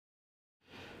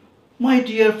My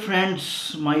dear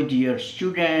friends, my dear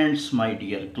students, my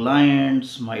dear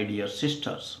clients, my dear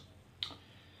sisters,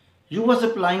 you was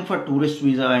applying for tourist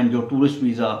visa and your tourist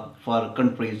visa for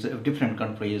countries, different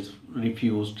countries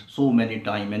refused so many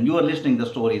times, and you are listening the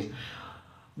stories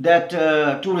that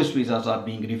tourist visas are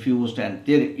being refused, and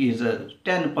there is a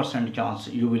 10% chance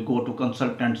you will go to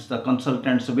consultants. The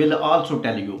consultants will also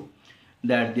tell you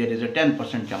that there is a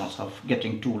 10% chance of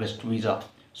getting tourist visa,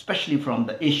 especially from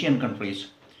the Asian countries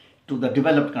to the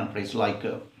developed countries like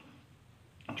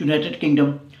United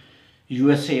Kingdom,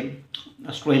 USA,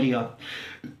 Australia,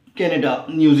 Canada,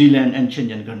 New Zealand and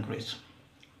Schengen countries.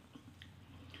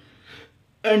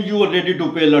 And you are ready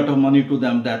to pay a lot of money to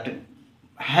them that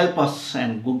help us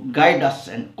and guide us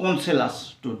and counsel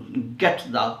us to get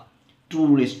the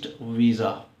tourist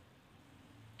visa.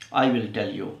 I will tell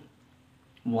you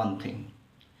one thing.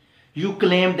 You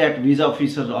claim that visa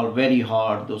officers are very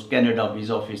hard, those Canada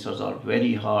visa officers are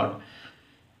very hard,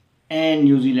 and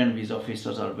New Zealand visa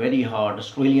officers are very hard,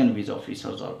 Australian visa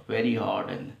officers are very hard,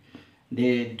 and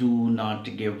they do not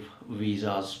give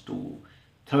visas to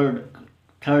third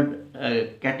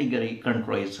category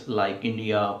countries like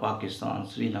India, Pakistan,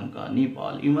 Sri Lanka,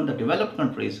 Nepal, even the developed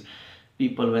countries.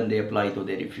 People, when they apply to,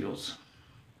 they refuse.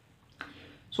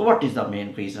 So what is the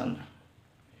main reason?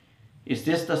 Is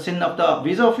this the sin of the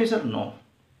visa officer? No.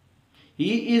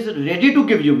 He is ready to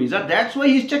give you visa. That's why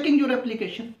he is checking your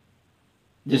application.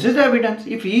 This is the evidence.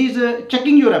 If he is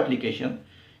checking your application,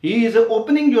 he is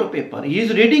opening your paper, he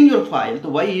is reading your file, so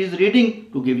why he is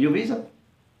reading to give you visa?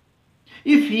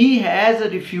 If he has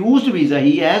refused visa,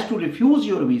 he has to refuse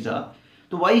your visa.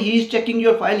 So why he is checking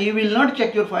your file? He will not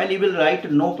check your file. He will write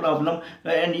no problem,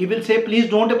 and he will say, please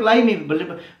don't apply me.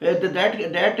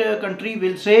 That country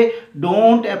will say,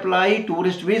 don't apply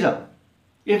tourist visa.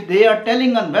 If they are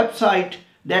telling on website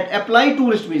that apply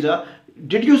tourist visa,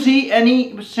 did you see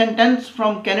any sentence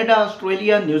from Canada,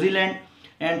 Australia, New Zealand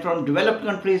and from developed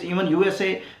countries, even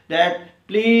USA, that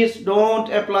please don't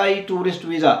apply tourist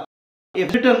visa?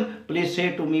 If written, please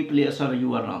say to me, please sir,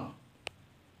 you are wrong.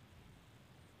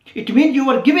 It means you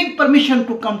are giving permission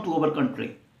to come to our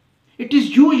country. It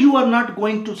is you are not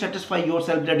going to satisfy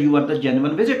yourself that you are the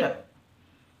genuine visitor.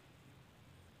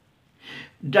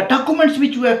 The documents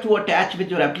which you have to attach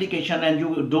with your application, and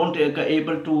you don't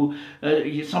able to,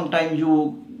 sometimes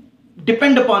you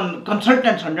depend upon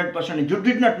consultants 100%. You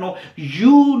did not know.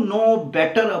 You know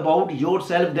better about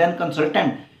yourself than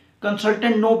consultant.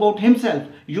 Consultant know about himself.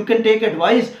 You can take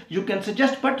advice, you can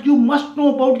suggest, but you must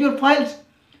know about your files.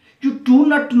 You do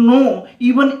not know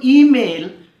even email.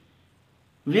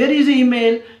 Where is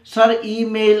email? Sir,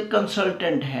 email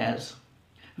consultant has.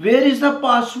 Where is the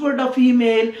password of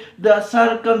email? The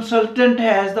sir, consultant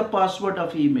has the password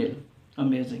of email.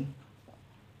 Amazing.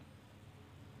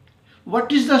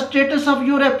 What is the status of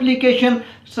your application?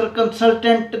 Sir,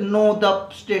 consultant know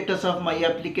the status of my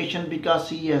application because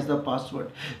he has the password.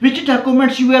 Which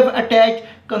documents you have attached?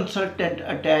 Consultant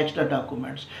attached the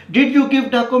documents. Did you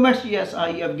give documents? Yes,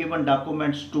 I have given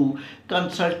documents to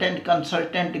consultant.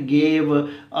 Consultant gave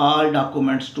all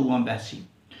documents to embassy.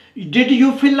 Did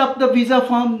you fill up the visa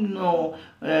form? No.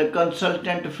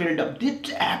 Consultant filled up.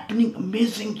 This happening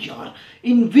amazing here.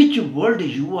 In which world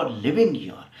you are living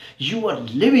here? You are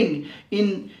living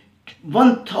in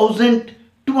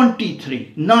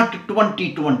 1023, not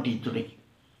 2023.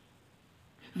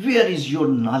 Where is your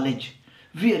knowledge?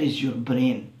 Where is your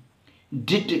brain?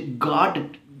 Did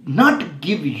God not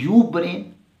give you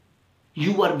brain?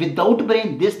 You are without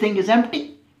brain. This thing is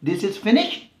empty. This is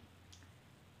finished.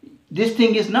 This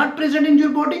thing is not present in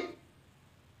your body.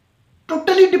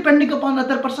 Totally depending upon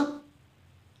other person.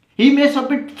 He may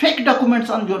submit fake documents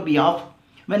on your behalf.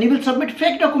 When he will submit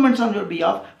fake documents on your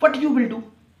behalf, what you will do?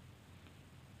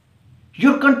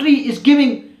 Your country is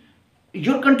going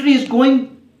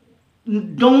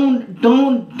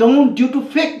down due to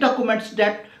fake documents.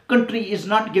 That country is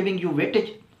not giving you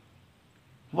weightage.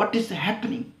 What is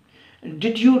happening?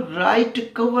 Did you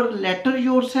write cover letter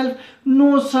yourself?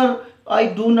 No, sir, I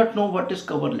do not know what is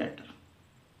cover letter.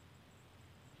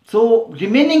 So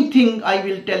remaining thing I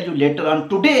will tell you later on.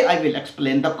 Today I will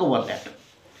explain the cover letter.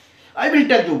 I will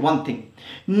tell you one thing.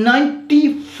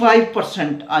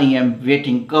 95% I am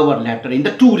waiting cover letter in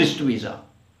the tourist visa.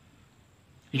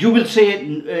 You will say,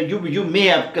 you may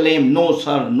have claimed, no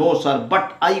sir,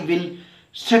 but I will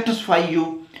satisfy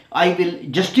you, I will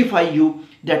justify you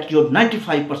that your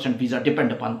 95% visa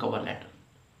depend upon cover letter.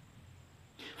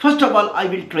 First of all, I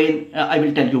will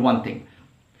tell you one thing.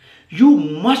 You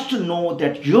must know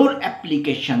that your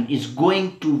application is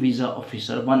going to visa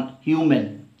officer, one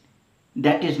human.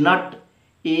 That is not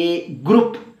a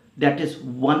group, that is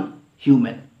one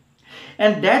human.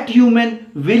 And that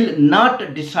human will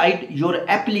not decide your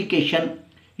application,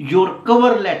 your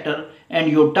cover letter and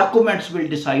your documents will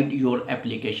decide your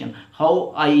application.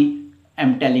 How I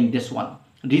am telling this one?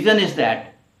 Reason is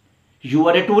that you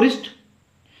are a tourist,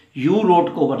 you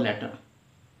wrote cover letter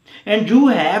and you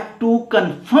have to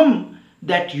confirm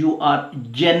that you are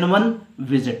genuine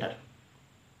visitor.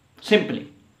 Simply.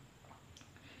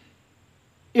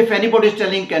 If anybody is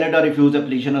telling Canada refuse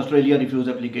application, Australia refuse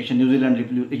application, New Zealand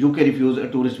refuse, UK refuse a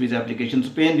tourist visa application,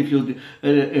 Spain refuse,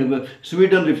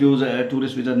 Sweden refuse a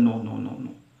tourist visa, no, no, no,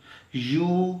 no.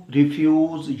 You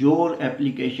refuse your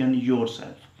application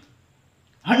yourself.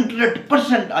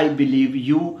 100% I believe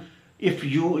you, if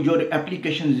your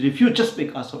application is refused just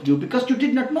because of you, because you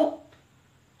did not know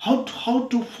how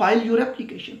to file your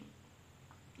application.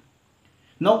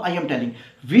 Now I am telling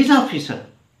visa officer,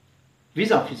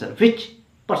 which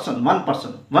person,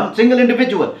 one single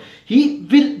individual, he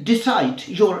will decide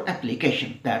your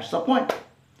application. That's the point.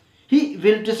 He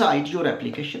will decide your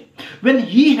application. When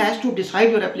he has to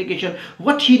decide your application,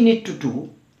 what he need to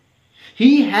do?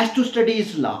 He has to study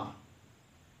his law.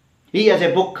 He has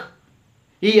a book.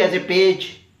 He has a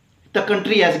page. The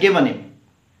country has given him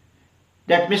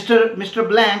that Mr.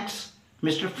 Blanks,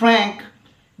 Mr. Frank,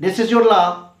 this is your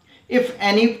law. If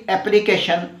any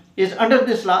application is under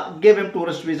this law, give him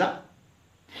tourist visa.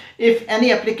 If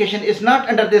any application is not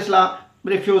under this law,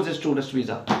 refuse his tourist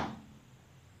visa.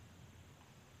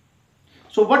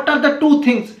 So what are the two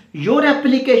things? Your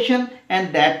application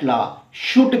and that law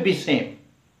should be same.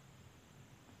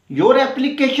 Your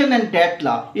application and that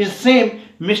law is same.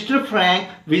 Mr. Frank,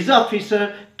 visa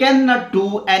officer, cannot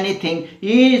do anything.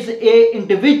 He is a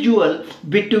individual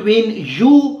between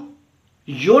you,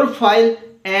 your file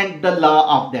and the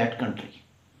law of that country.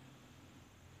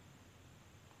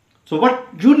 So what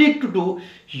you need to do,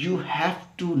 you have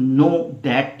to know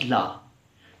that law.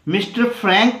 Mr.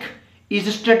 Frank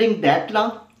is studying that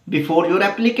law before your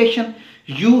application.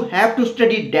 You have to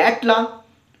study that law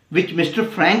which Mr.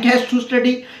 Frank has to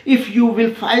study. If you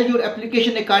will file your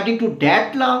application according to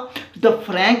that law, the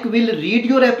Frank will read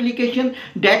your application.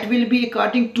 That will be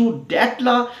according to that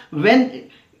law. When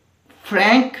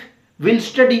Frank will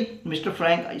study, Mr.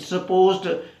 Frank is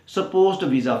supposed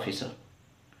visa officer.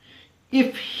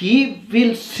 If he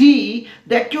will see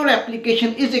that your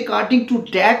application is according to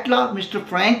that law, Mr.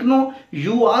 Frank know,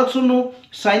 you also know,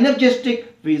 synergistic,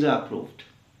 visa approved.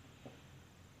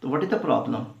 So what is the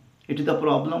problem? It is the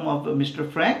problem of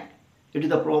Mr. Frank. It is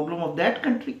the problem of that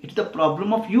country. It is the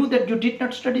problem of you that you did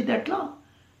not study that law.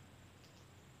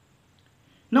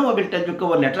 Now I will tell you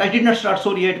cover letter. I did not start,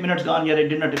 sorry, 8 minutes gone here, I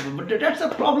did not, but that's a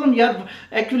problem here.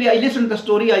 Actually, I listened to the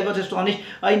story, I was astonished.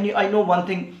 I know one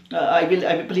thing, I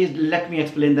will please let me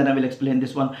explain, then I will explain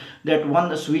this one. That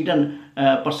one Sweden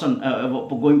person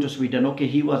going to Sweden, okay,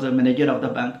 he was a manager of the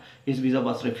bank, his visa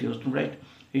was refused, right?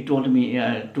 He told me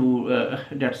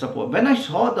that support. When I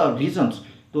saw the reasons,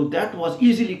 so that was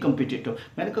easily competitive.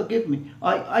 Manika gave me,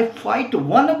 I fight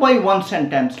one by one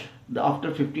sentence.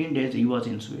 After 15 days, he was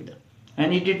in Sweden.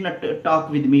 And he did not talk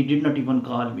with me, did not even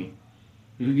call me.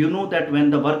 You know that when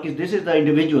the work is, this is the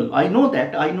individual. I know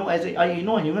that, I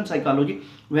know human psychology.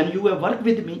 When you have worked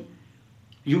with me,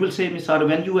 you will say, sir,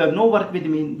 when you have no work with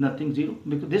me, nothing, zero.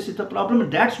 Because this is the problem.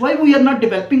 That's why we are not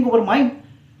developing our mind.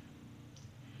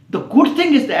 The good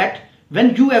thing is that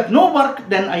when you have no work,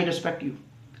 then I respect you.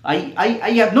 I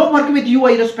have no work with you,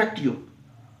 I respect you.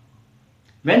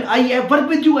 When I have work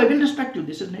with you, I will respect you.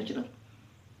 This is natural.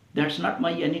 That's not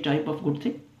my any type of good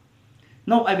thing.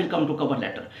 Now I will come to cover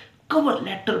letter. Cover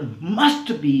letter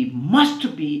must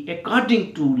be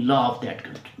according to law of that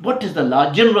country. What is the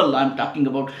law? General law I'm talking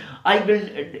about. I will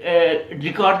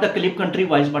record the clip country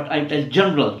wise, but I tell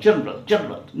general.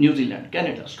 New Zealand,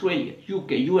 Canada, Australia,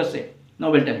 UK, USA. Now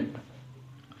I will tell you.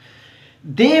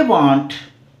 They want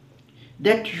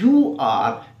that you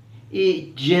are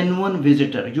a genuine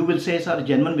visitor. You will say, sir,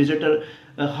 genuine visitor,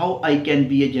 how I can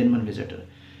be a genuine visitor?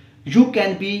 You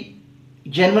can be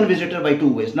genuine visitor by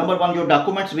two ways. Number one, your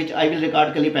documents, which I will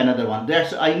record clip another one.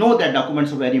 I know that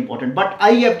documents are very important, but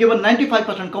I have given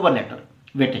 95% cover letter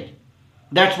weightage.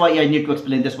 That's why I need to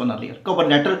explain this one earlier. Cover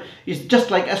letter is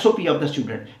just like SOP of the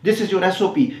student. This is your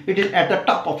SOP. It is at the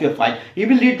top of your file. He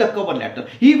will read the cover letter.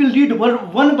 He will read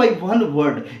one by one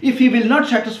word. If he will not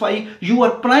satisfy your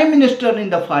prime minister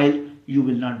in the file, you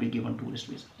will not be given tourist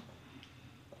visa.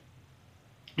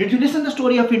 Did you listen to the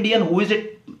story of Indian? Who is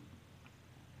it?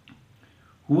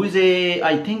 Who is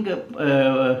I think,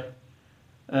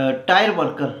 tire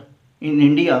worker in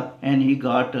India, and he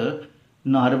got a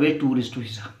Norway tourist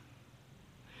visa.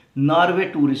 Norway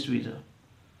tourist visa.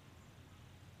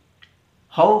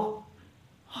 How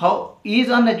How he is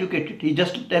uneducated? He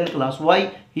just 10th class.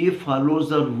 Why? He follows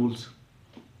the rules.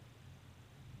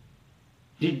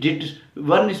 He did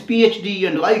one is PhD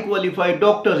and high qualified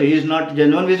doctor. He is not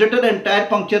genuine visitor, and tire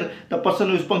puncture. The person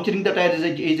who is puncturing the tire is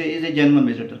a genuine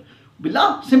visitor.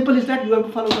 Billah, simple is that. You have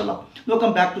to follow the law. Now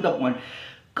come back to the point.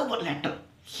 Cover letter,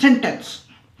 sentence.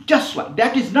 Just like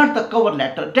that is not the cover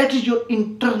letter. That is your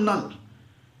internal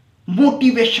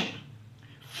motivation,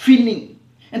 feeling,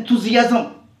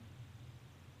 enthusiasm,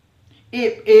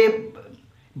 a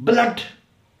blood,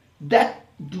 that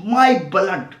my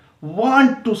blood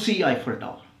want to see Eiffel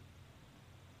Tower.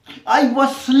 I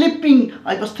was sleeping,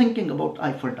 I was thinking about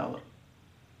Eiffel Tower.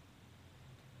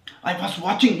 I was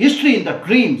watching history in the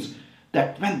dreams,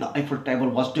 that when the Eiffel Tower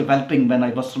was developing, when I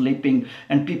was sleeping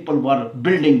and people were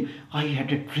building, I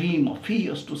had a dream of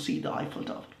years to see the Eiffel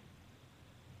Tower.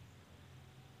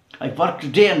 I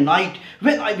worked day and night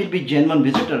when I will be genuine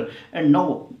visitor, and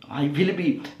now I will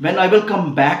be, when I will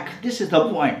come back, this is the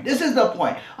point,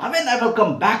 when I will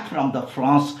come back from the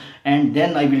France, and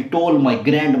then I will tell my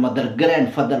grandmother,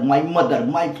 grandfather, my mother,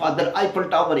 my father, Eiffel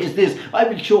Tower is this, I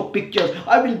will show pictures,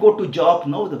 I will go to job.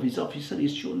 Now the visa officer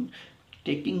is shown,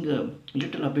 taking a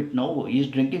little bit, now he is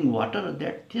drinking water,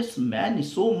 that this man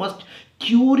is so much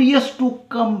curious to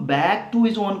come back to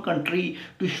his own country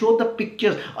to show the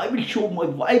pictures. I will show my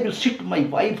wife, I will sit my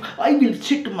wife, I will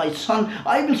sit my son,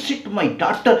 I will sit my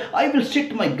daughter, I will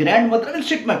sit my grandmother, I will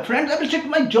sit my friends, I will sit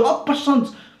my job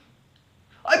persons.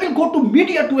 I will go to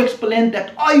media to explain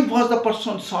that I was the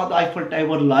person who saw the Eiffel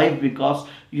Tower live, because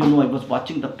I was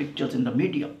watching the pictures in the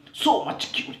media. So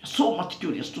much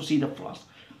curious to see the France.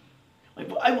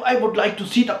 I would like to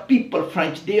see the people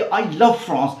French. I love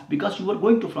France, because you are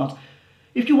going to France.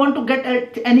 If you want to get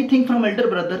anything from elder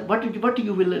brother, what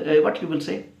you will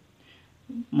say?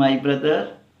 My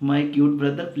brother, my cute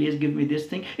brother, please give me this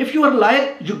thing. If you are a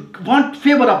liar, you want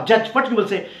favor of judge, what you will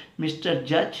say? Mr.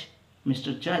 Judge,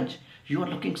 you are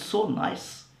looking so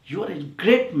nice. You are a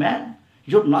great man.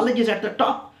 Your knowledge is at the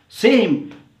top.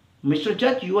 Same, Mr.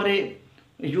 Judge, you are a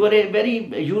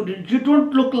very, you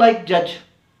don't look like judge.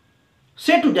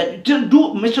 Say to judge,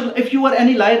 Mr. If you are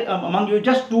any liar among you,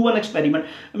 just do one experiment.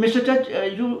 Mr. Judge,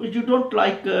 you don't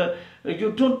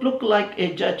look like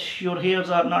a judge. Your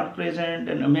hairs are not present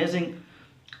and amazing.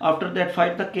 After that,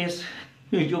 fight the case.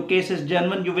 Your case is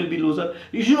genuine. You will be loser.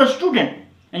 You are a student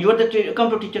and you are the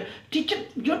come to teacher. Teacher,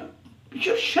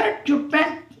 your shirt, your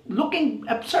pant, looking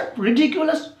absurd,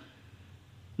 ridiculous.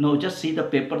 No, just see the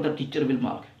paper, the teacher will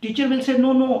mark. Teacher will say,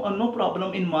 no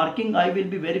problem. In marking, I will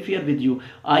be very fair with you.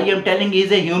 I am telling he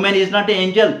is a human, he is not an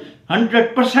angel.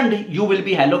 100% you will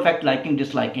be hello fact liking,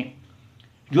 disliking.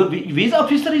 Your visa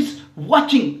officer is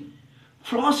watching.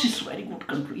 France is a very good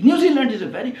country. New Zealand is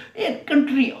a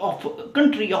country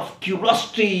of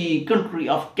curiosity, country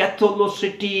of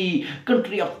Catholicity,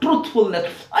 country of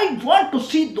truthfulness. I want to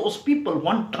see those people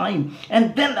one time,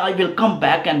 and then I will come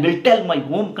back and will tell my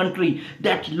home country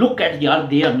that look at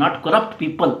they are not corrupt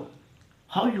people.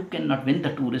 How you cannot win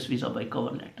the tourist visa by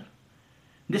cover letter?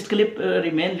 This clip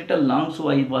remained little long, so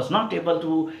I was not able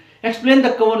to explain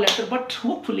the cover letter, but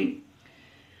hopefully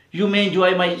you may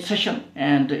enjoy my session,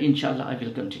 and inshallah I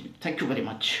will continue. Thank you very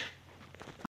much.